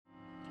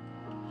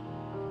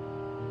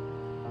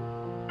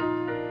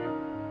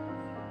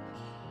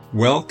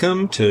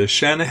Welcome to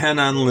Shanahan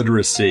on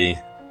Literacy,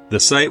 the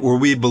site where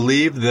we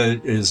believe that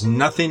it is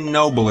nothing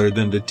nobler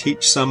than to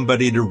teach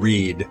somebody to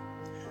read.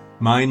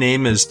 My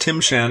name is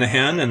Tim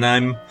Shanahan, and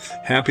I'm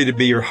happy to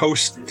be your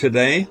host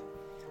today.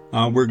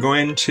 We're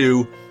going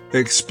to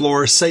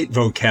explore sight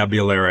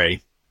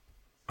vocabulary,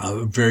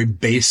 a very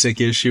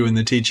basic issue in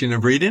the teaching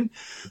of reading.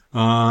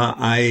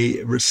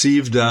 I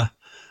received a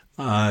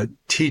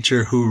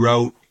teacher who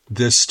wrote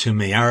this to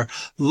me. Our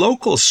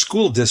local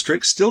school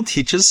district still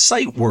teaches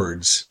sight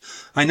words.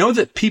 I know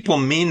that people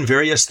mean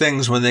various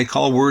things when they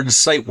call words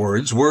sight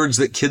words, words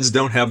that kids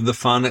don't have the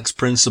phonics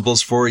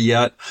principles for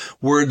yet,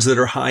 words that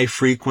are high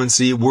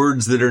frequency,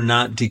 words that are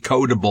not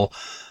decodable.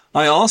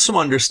 I also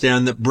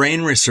understand that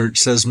brain research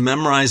says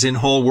memorizing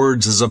whole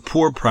words is a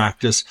poor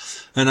practice,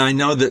 and I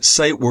know that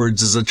sight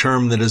words is a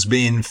term that is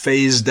being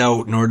phased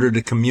out in order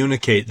to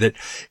communicate that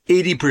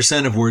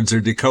 80% of words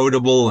are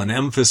decodable and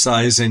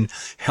emphasizing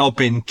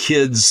helping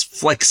kids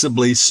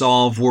flexibly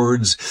solve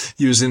words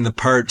using the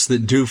parts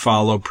that do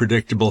follow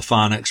predictable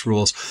phonics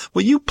rules.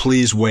 Will you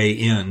please weigh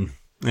in?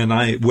 And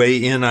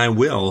I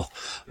will.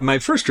 My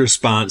first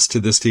response to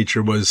this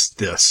teacher was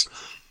this.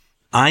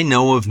 I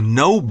know of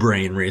no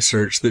brain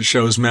research that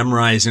shows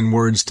memorizing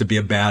words to be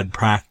a bad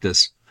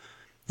practice.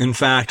 In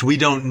fact, we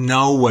don't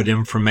know what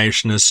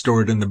information is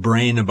stored in the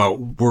brain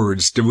about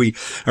words.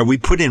 Are we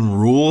putting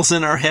rules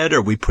in our head?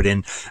 Are we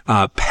putting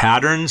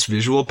patterns,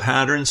 visual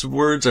patterns of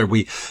words?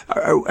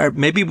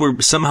 Maybe we're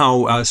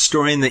somehow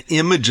storing the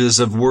images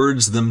of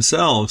words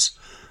themselves.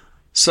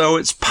 So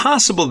it's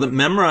possible that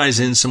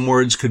memorizing some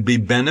words could be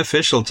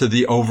beneficial to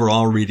the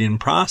overall reading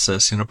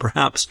process.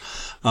 Perhaps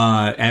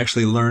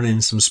actually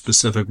learning some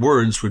specific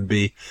words would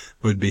be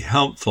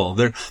helpful.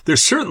 There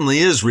certainly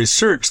is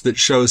research that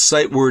shows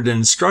sight word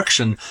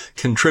instruction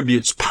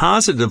contributes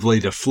positively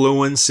to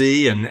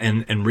fluency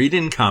and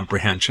reading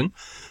comprehension.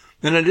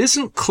 And it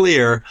isn't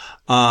clear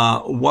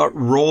what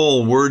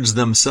role words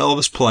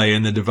themselves play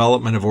in the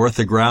development of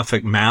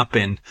orthographic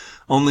mapping,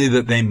 only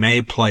that they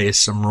may play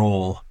some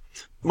role.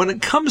 When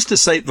it comes to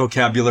sight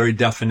vocabulary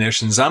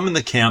definitions, I'm in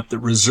the camp that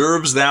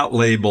reserves that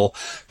label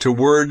to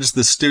words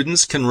the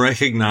students can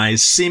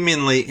recognize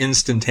seemingly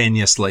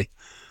instantaneously.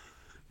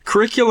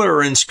 Curricular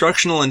or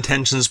instructional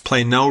intentions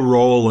play no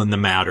role in the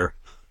matter.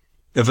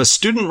 If a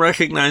student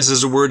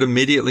recognizes a word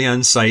immediately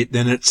on sight,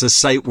 then it's a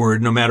sight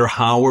word no matter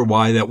how or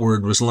why that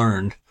word was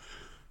learned.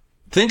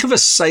 Think of a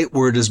sight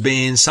word as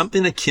being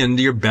something akin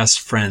to your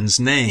best friend's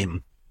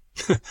name.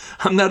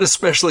 I'm not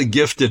especially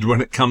gifted when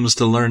it comes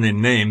to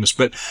learning names,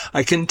 but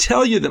I can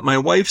tell you that my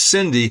wife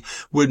Cindy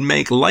would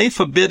make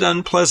life a bit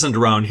unpleasant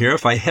around here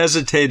if I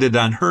hesitated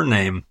on her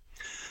name.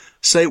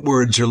 Sight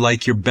words are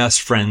like your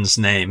best friend's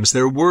names.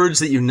 They're words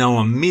that you know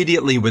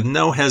immediately with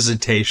no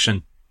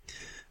hesitation.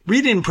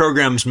 Reading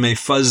programs may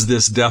fuzz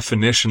this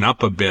definition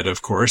up a bit,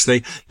 of course.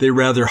 They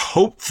rather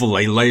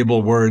hopefully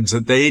label words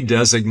that they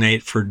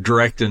designate for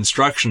direct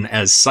instruction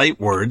as sight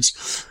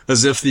words,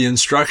 as if the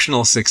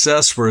instructional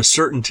success were a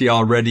certainty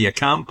already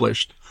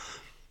accomplished.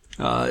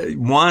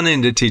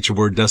 Wanting to teach a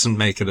word doesn't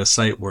make it a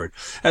sight word.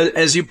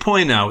 As you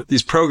point out,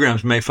 these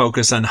programs may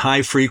focus on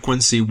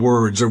high-frequency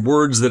words or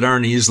words that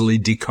aren't easily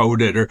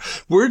decoded or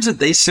words that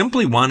they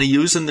simply want to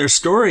use in their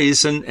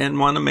stories and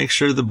want to make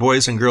sure the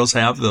boys and girls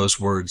have those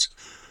words.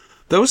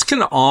 Those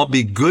can all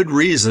be good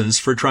reasons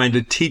for trying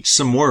to teach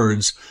some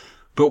words,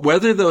 but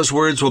whether those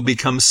words will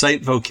become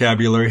sight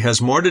vocabulary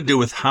has more to do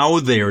with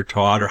how they are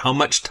taught or how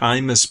much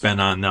time is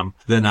spent on them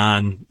than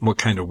on what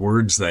kind of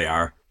words they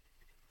are.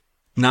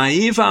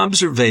 Naive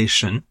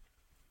observation,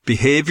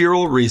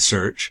 behavioral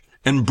research,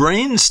 and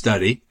brain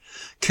study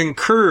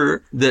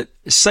concur that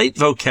sight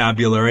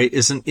vocabulary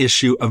is an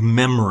issue of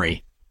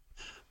memory.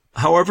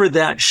 However,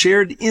 that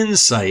shared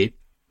insight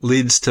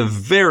leads to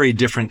very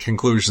different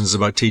conclusions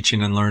about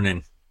teaching and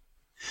learning.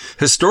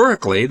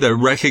 Historically, the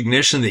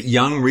recognition that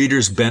young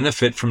readers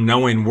benefit from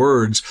knowing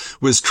words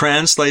was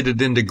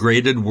translated into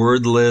graded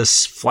word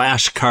lists,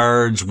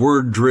 flashcards,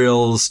 word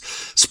drills,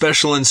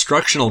 special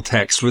instructional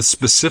texts with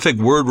specific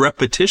word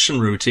repetition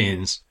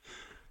routines.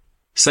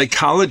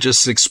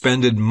 Psychologists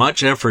expended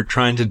much effort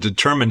trying to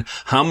determine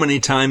how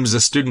many times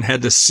a student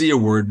had to see a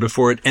word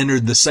before it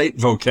entered the sight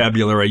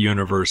vocabulary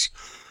universe.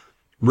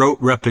 Rote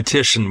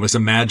repetition was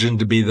imagined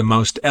to be the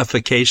most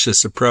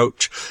efficacious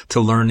approach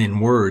to learning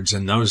words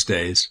in those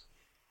days.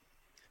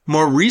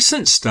 More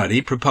recent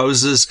study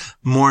proposes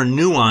more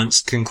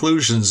nuanced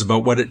conclusions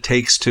about what it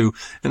takes to,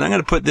 and I'm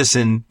going to put this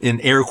in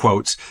air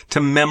quotes,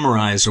 to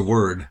memorize a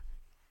word.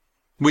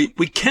 We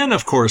can,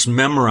 of course,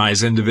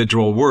 memorize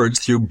individual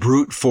words through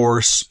brute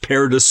force,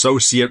 paired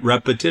associate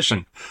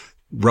repetition.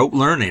 Rote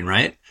learning,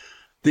 right?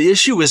 The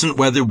issue isn't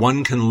whether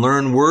one can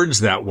learn words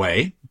that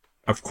way.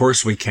 Of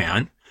course we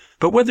can.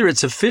 But whether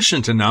it's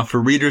efficient enough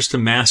for readers to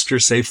master,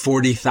 say,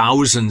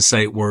 40,000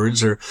 sight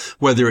words, or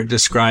whether it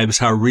describes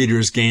how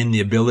readers gain the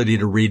ability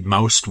to read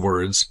most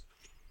words.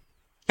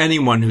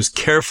 Anyone who's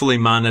carefully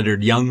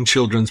monitored young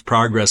children's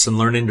progress in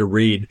learning to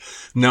read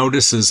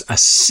notices a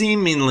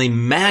seemingly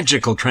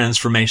magical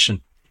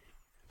transformation.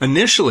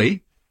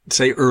 Initially,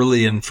 say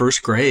early in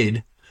first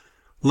grade,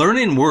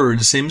 Learning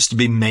words seems to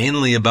be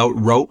mainly about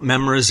rote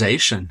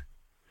memorization.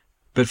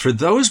 But for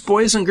those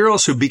boys and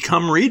girls who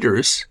become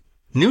readers,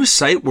 new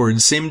sight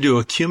words seem to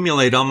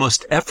accumulate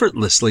almost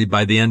effortlessly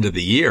by the end of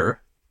the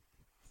year.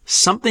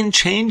 Something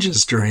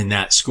changes during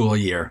that school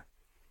year.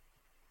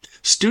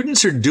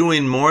 Students are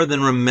doing more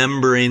than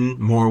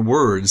remembering more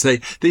words.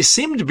 They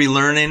seem to be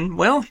learning,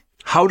 well,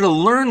 how to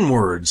learn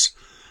words.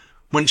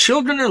 When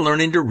children are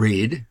learning to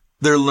read,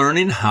 they're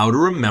learning how to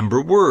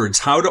remember words,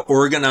 how to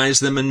organize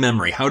them in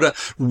memory, how to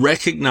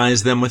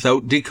recognize them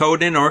without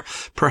decoding or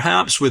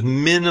perhaps with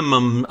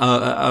minimum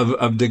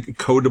of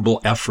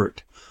decodable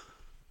effort.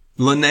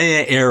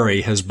 Linnea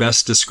Airy has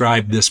best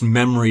described this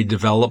memory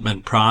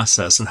development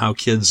process and how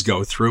kids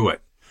go through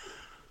it.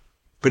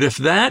 But if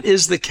that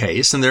is the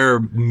case, and there are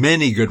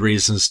many good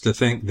reasons to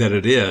think that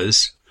it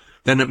is,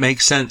 then it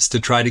makes sense to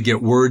try to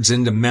get words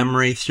into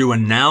memory through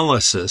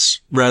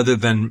analysis rather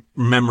than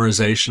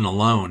memorization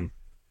alone.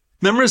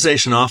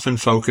 Memorization often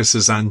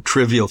focuses on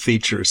trivial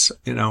features,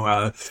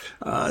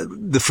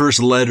 the first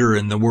letter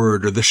in the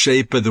word or the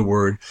shape of the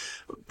word.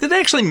 That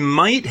actually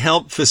might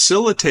help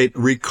facilitate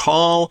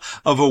recall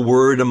of a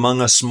word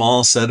among a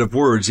small set of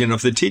words.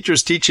 If the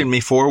teacher's teaching me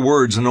 4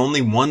 words and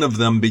only one of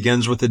them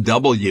begins with a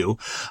W,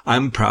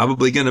 I'm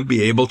probably going to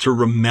be able to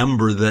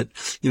remember that,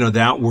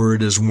 that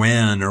word is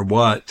when or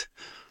what.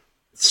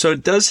 So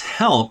it does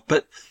help,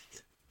 but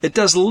it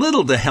does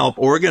little to help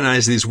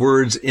organize these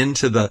words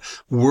into the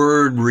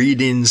word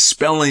reading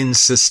spelling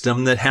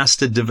system that has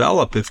to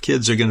develop if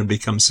kids are going to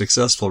become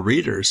successful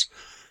readers.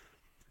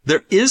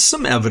 There is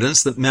some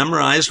evidence that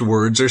memorized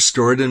words are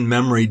stored in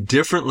memory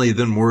differently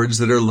than words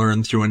that are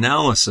learned through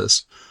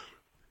analysis.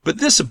 But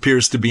this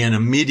appears to be an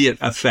immediate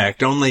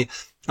effect only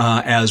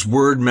as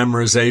word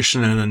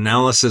memorization and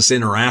analysis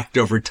interact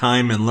over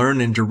time and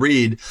learning to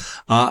read.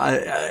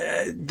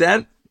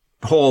 That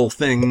whole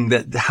thing,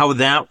 how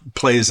that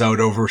plays out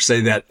over,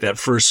 say, that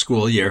first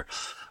school year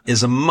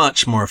is a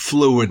much more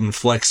fluid and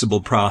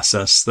flexible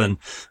process than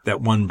that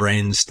one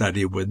brain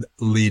study would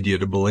lead you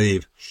to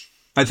believe.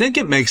 I think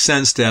it makes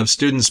sense to have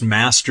students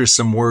master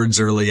some words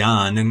early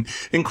on, and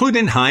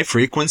including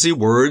high-frequency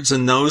words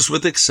and those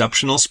with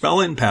exceptional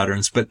spelling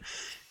patterns. But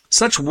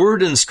such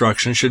word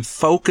instruction should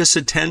focus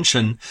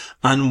attention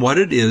on what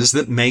it is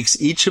that makes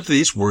each of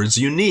these words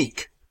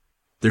unique,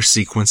 their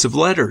sequence of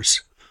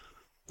letters.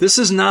 This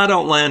is not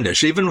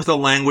outlandish, even with a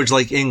language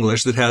like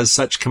English that has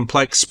such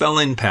complex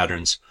spelling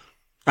patterns.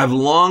 I've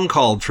long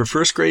called for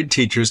first grade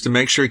teachers to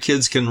make sure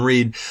kids can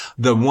read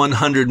the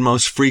 100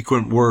 most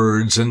frequent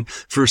words, and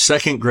for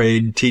second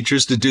grade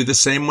teachers to do the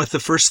same with the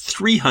first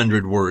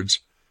 300 words.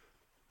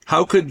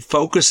 How could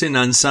focusing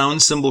on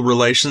sound-symbol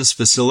relations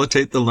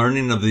facilitate the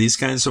learning of these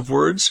kinds of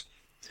words?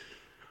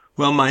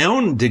 Well, my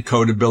own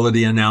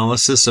decodability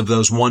analysis of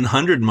those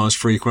 100 most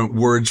frequent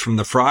words from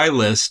the Fry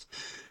list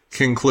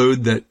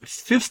conclude that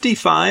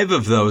 55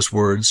 of those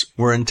words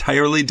were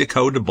entirely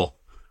decodable.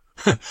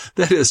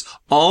 That is,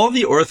 all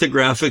the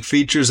orthographic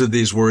features of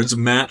these words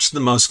match the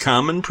most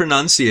common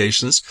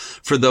pronunciations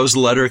for those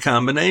letter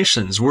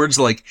combinations. Words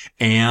like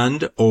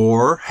and,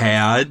 or,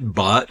 had,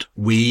 but,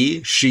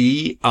 we,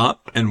 she,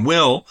 up, and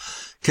will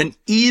can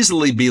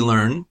easily be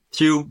learned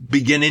through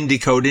beginning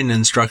decoding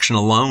instruction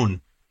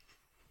alone.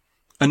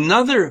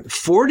 Another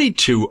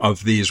 42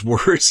 of these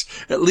words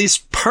at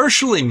least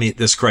partially meet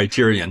this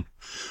criterion.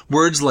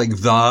 Words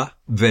like the,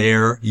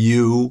 their,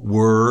 you,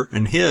 were,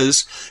 and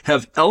his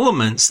have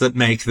elements that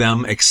make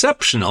them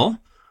exceptional.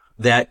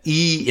 That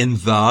E in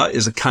the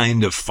is a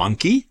kind of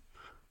funky,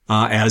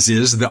 as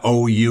is the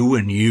OU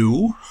in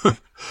you.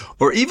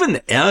 Or even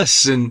the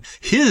S in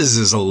his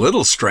is a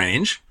little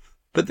strange.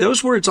 But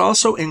those words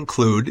also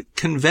include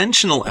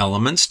conventional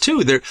elements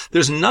too.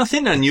 There's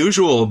nothing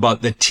unusual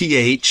about the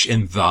TH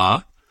in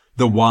the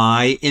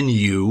Y in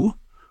you,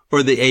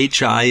 or the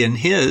HI in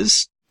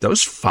his.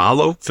 Those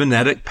follow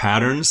phonetic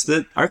patterns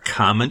that are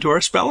common to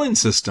our spelling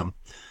system.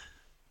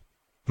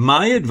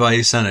 My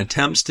advice on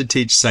attempts to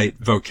teach sight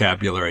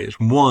vocabulary is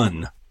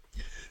 1.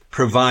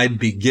 Provide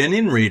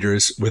beginning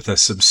readers with a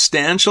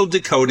substantial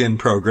decoding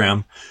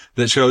program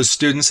that shows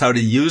students how to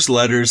use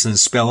letters and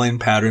spelling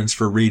patterns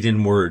for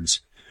reading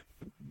words.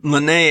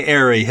 Linnea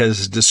Airy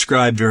has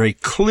described very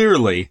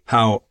clearly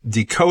how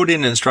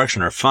decoding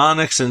instruction or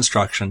phonics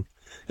instruction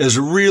is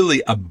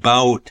really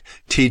about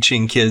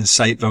teaching kids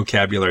sight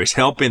vocabularies,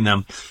 helping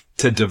them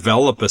to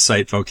develop a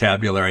sight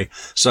vocabulary.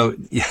 So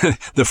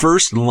the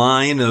first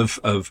line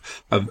of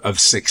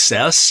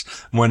success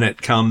when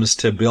it comes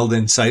to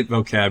building sight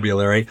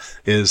vocabulary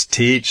is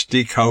teach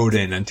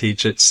decoding, and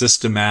teach it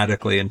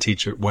systematically and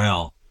teach it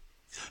well.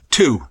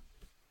 2,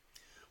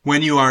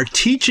 when you are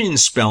teaching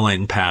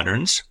spelling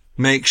patterns,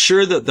 make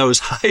sure that those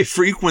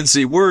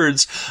high-frequency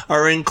words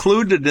are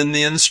included in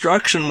the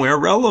instruction where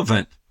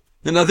relevant.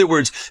 In other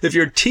words, if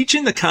you're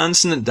teaching the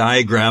consonant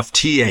digraph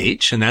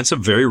TH, and that's a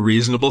very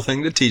reasonable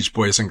thing to teach,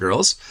 boys and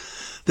girls,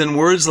 then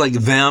words like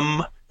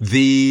them,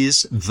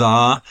 these,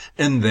 the,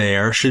 and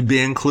their should be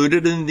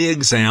included in the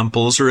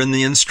examples or in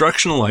the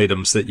instructional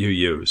items that you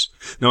use.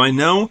 Now, I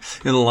know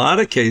in a lot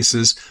of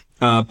cases,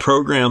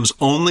 programs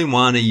only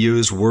want to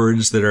use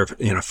words that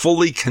are,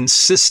 fully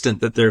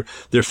consistent, that their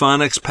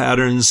phonics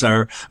patterns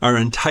are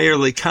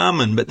entirely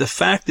common. But the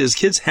fact is,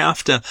 kids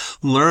have to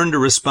learn to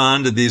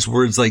respond to these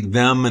words like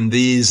them and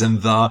these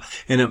and the,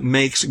 and it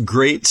makes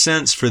great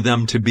sense for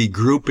them to be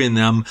grouping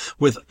them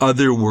with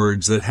other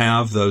words that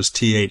have those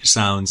TH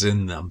sounds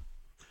in them.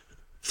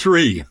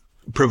 3.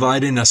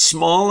 Providing a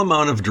small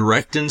amount of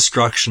direct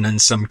instruction and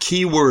some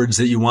key words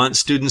that you want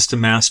students to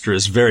master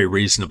is very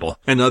reasonable.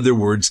 In other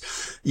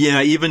words,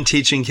 even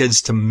teaching kids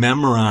to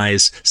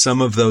memorize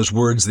some of those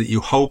words that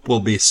you hope will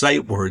be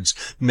sight words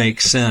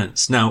makes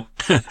sense. Now,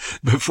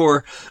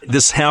 before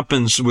this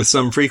happens with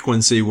some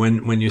frequency,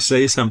 when you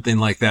say something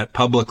like that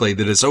publicly,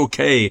 that it's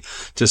okay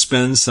to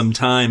spend some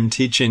time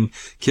teaching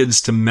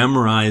kids to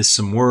memorize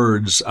some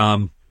words,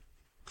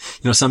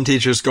 some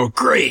teachers go,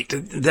 great,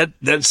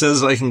 that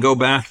says I can go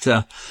back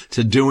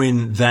to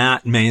doing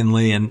that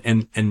mainly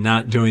and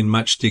not doing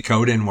much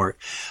decoding work.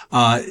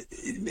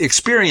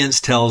 Experience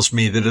tells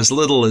me that as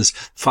little as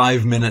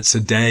 5 minutes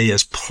a day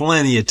is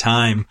plenty of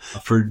time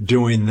for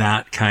doing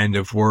that kind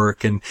of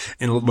work. And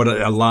what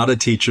a lot of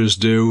teachers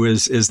do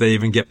is they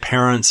even get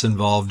parents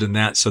involved in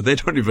that. So they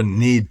don't even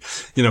need,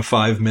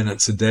 5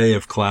 minutes a day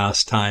of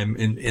class time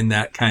in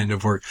that kind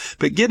of work.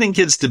 But getting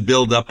kids to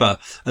build up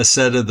a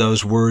set of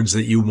those words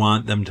that you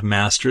want them to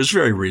master is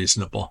very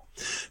reasonable.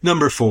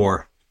 Number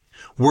 4,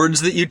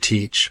 words that you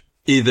teach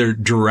either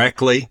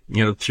directly,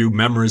 through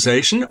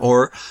memorization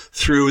or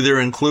through their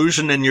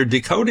inclusion in your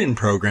decoding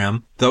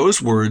program.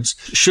 Those words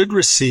should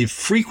receive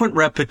frequent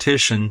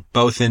repetition,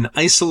 both in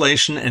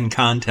isolation and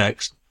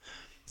context.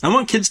 I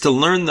want kids to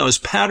learn those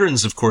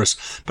patterns, of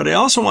course, but I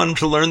also want them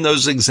to learn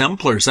those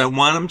exemplars. I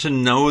want them to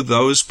know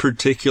those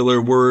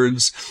particular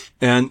words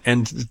and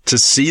to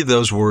see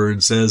those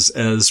words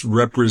as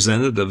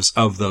representatives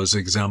of those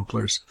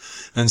exemplars.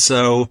 And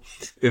so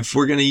if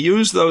we're going to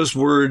use those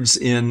words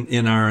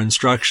in our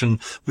instruction,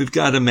 we've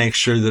got to make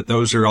sure that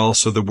those are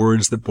also the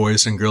words that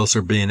boys and girls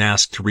are being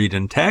asked to read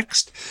in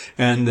text,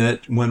 and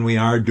that when we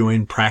are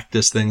doing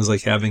practice things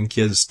like having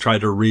kids try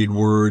to read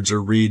words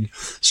or read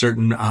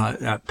certain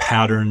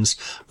patterns,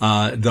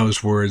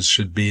 those words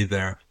should be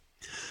there.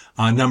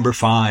 Number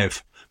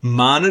 5.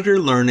 Monitor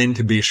learning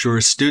to be sure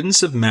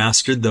students have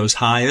mastered those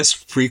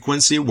highest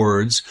frequency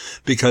words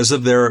because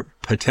of their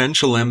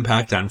potential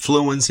impact on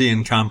fluency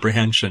and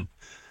comprehension,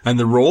 and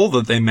the role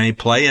that they may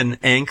play in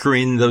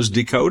anchoring those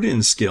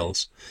decoding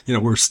skills.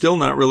 We're still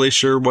not really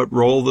sure what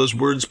role those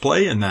words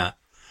play in that.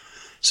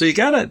 So you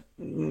gotta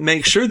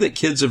make sure that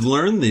kids have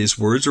learned these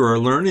words or are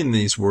learning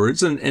these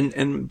words.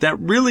 And that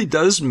really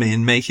does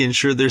mean making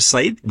sure they're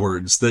sight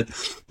words, that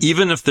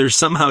even if they're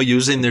somehow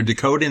using their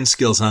decoding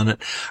skills on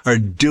it, are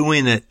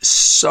doing it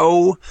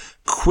so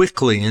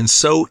quickly and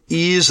so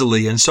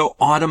easily and so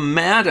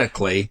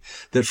automatically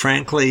that,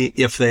 frankly,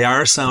 if they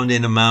are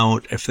sounding them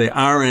out, if they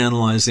are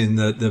analyzing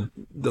the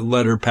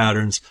letter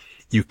patterns,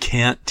 you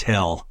can't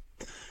tell.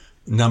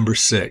 Number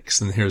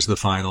 6, and here's the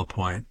final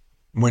point.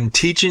 When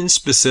teaching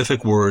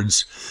specific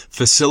words,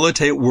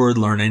 facilitate word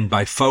learning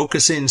by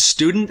focusing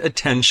student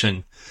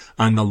attention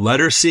on the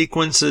letter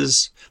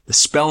sequences, the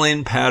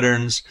spelling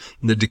patterns,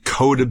 and the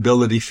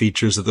decodability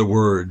features of the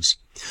words.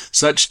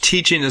 Such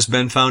teaching has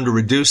been found to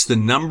reduce the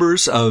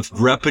numbers of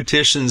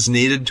repetitions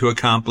needed to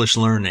accomplish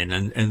learning.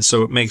 And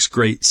so it makes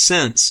great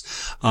sense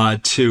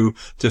to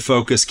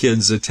focus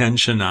kids'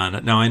 attention on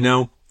it. Now, I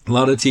know a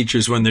lot of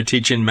teachers, when they're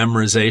teaching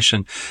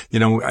memorization,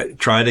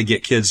 try to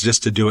get kids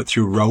just to do it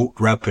through rote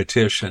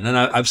repetition. And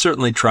I've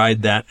certainly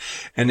tried that,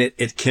 and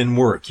it can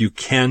work. You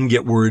can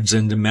get words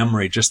into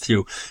memory just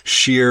through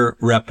sheer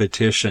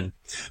repetition.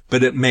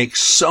 But it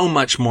makes so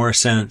much more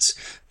sense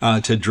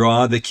to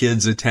draw the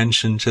kids'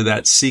 attention to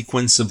that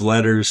sequence of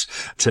letters,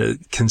 to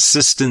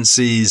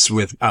consistencies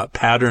with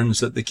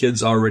patterns that the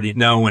kids already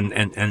know,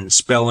 and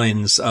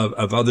spellings of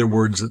other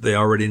words that they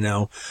already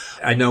know.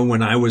 I know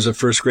when I was a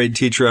first grade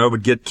teacher, I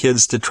would get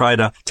kids to try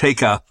to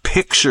take a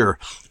picture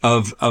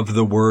of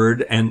the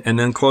word and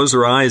then close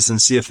their eyes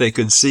and see if they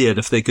could see it,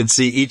 if they could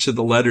see each of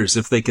the letters,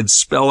 if they could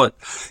spell it,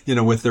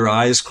 with their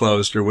eyes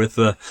closed or with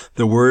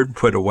the word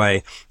put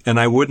away. And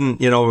I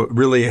wouldn't,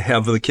 really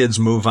have the kids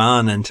move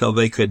on until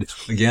they could,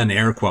 again,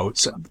 air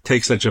quotes,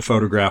 take such a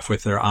photograph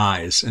with their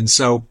eyes. And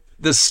so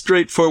the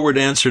straightforward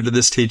answer to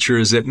this teacher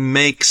is it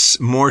makes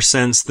more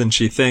sense than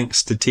she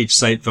thinks to teach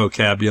sight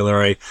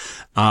vocabulary.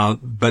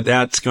 But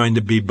that's going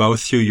to be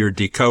both through your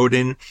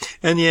decoding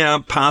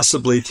and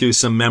possibly through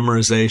some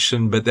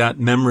memorization, but that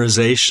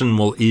memorization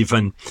will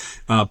even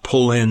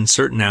pull in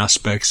certain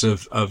aspects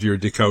of your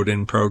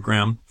decoding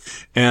program.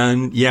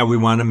 And we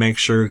want to make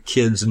sure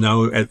kids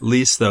know at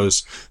least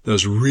those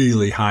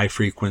really high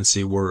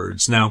frequency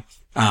words. Now,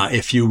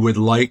 If you would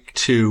like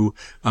to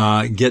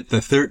get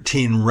the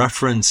 13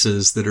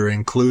 references that are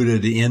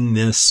included in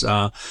this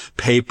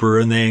paper,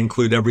 and they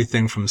include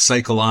everything from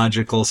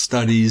psychological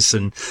studies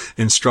and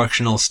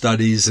instructional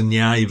studies, and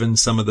even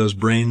some of those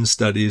brain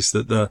studies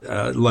that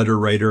the letter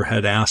writer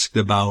had asked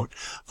about,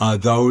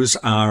 those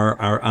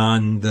are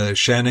on the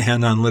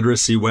Shanahan on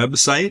Literacy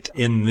website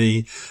in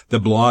the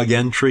blog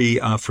entry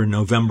for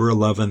November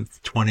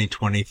 11th,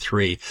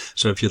 2023.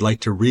 So if you'd like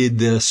to read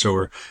this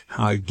or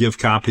give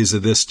copies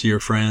of this to your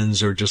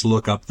friends or just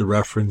look up the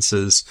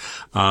references,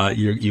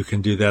 you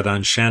can do that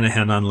on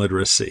Shanahan on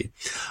Literacy.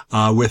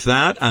 With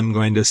that, I'm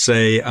going to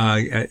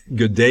say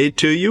good day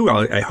to you.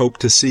 I hope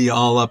to see you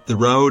all up the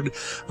road.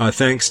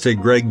 Thanks to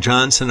Greg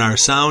Johnson, our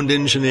sound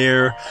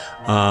engineer,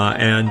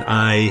 and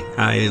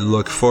I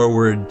look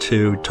forward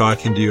to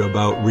talking to you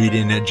about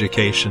reading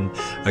education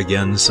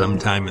again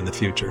sometime in the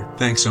future.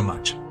 Thanks so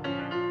much.